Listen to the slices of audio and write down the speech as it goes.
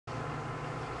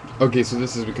Okay, so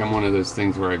this has become one of those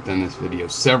things where I've done this video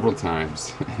several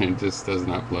times and it just doesn't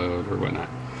upload or whatnot.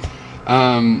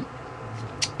 Um,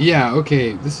 yeah,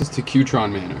 okay, this is to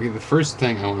Qtron Man. Okay, the first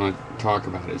thing I want to talk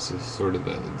about is just sort of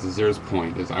the zeroth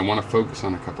point is I want to focus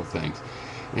on a couple things.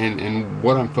 And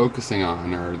what I'm focusing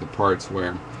on are the parts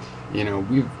where,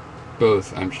 we've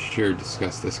both, I'm sure,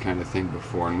 discussed this kind of thing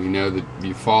before, and we know that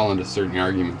you fall into certain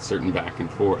arguments, certain back and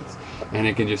forths, and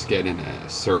it can just get in a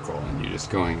circle, and you're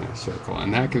just going in a circle,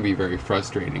 and that can be very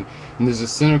frustrating. And there's a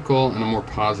cynical and a more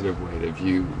positive way to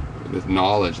view the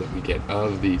knowledge that we get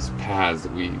of these paths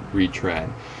that we retread.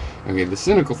 Okay, the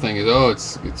cynical thing is, oh,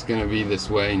 it's going to be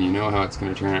this way, and you know how it's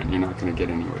going to turn out, and you're not going to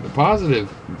get anywhere. The positive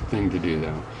thing to do,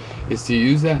 though, is to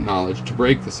use that knowledge to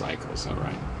break the cycles, all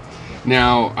right?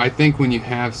 Now, I think when you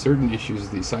have certain issues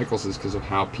with these cycles is because of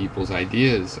how people's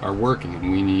ideas are working,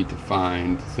 and we need to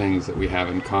find things that we have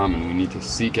in common. We need to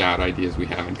seek out ideas we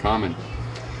have in common,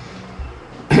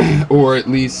 or at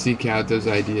least seek out those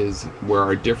ideas where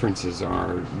our differences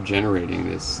are generating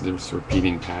this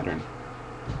repeating pattern.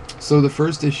 So the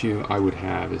first issue I would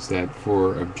have is that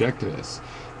for objectivists,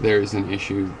 there is an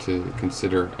issue to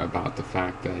consider about the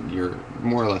fact that you're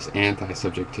more or less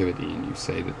anti-subjectivity, and you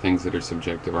say that things that are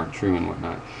subjective aren't true and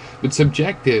whatnot. But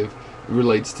subjective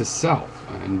relates to self,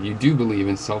 and you do believe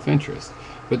in self-interest.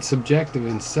 But subjective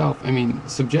and self,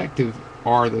 subjective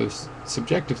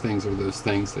things are those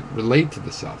things that relate to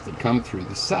the self, that come through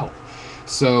the self.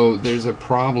 So there's a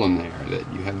problem there,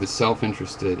 that you have the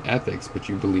self-interested ethics, but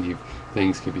you believe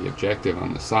things can be objective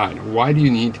on the side. Why do you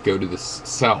need to go to the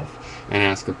self and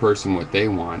ask a person what they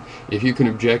want if you can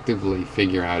objectively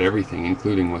figure out everything,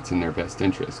 including what's in their best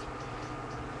interest?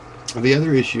 The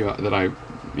other issue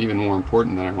even more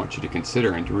important that I want you to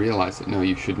consider and to realize that no,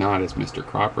 you should not, as Mr.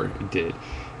 Cropper did,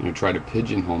 try to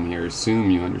pigeonhole me or assume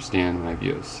you understand my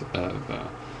views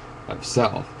of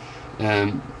self.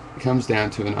 It comes down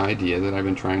to an idea that I've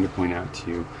been trying to point out to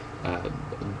you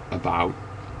about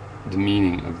the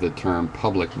meaning of the term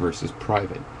public versus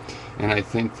private. And I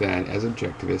think that as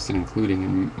objectivists, and including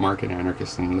in market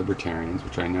anarchists and libertarians,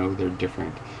 which I know they're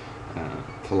different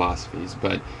philosophies,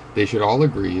 but they should all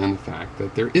agree on the fact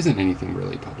that there isn't anything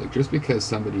really public. Just because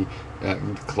somebody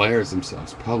declares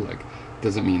themselves public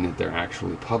doesn't mean that they're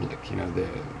actually public.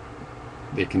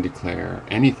 They can declare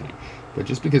anything, but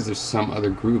just because there's some other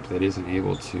group that isn't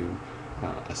able to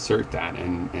assert that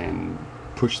and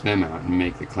push them out and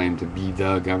make the claim to be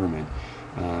the government,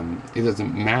 it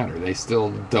doesn't matter. They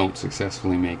still don't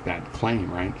successfully make that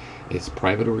claim, right? It's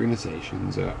private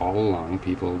organizations all along,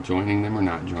 people joining them or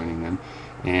not joining them,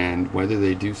 and whether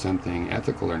they do something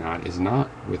ethical or not is not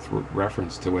with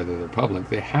reference to whether they're public.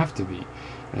 They have to be.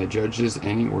 Judges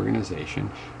any organization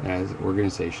as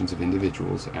organizations of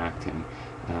individuals acting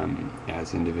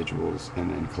as individuals and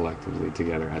then collectively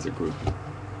together as a group.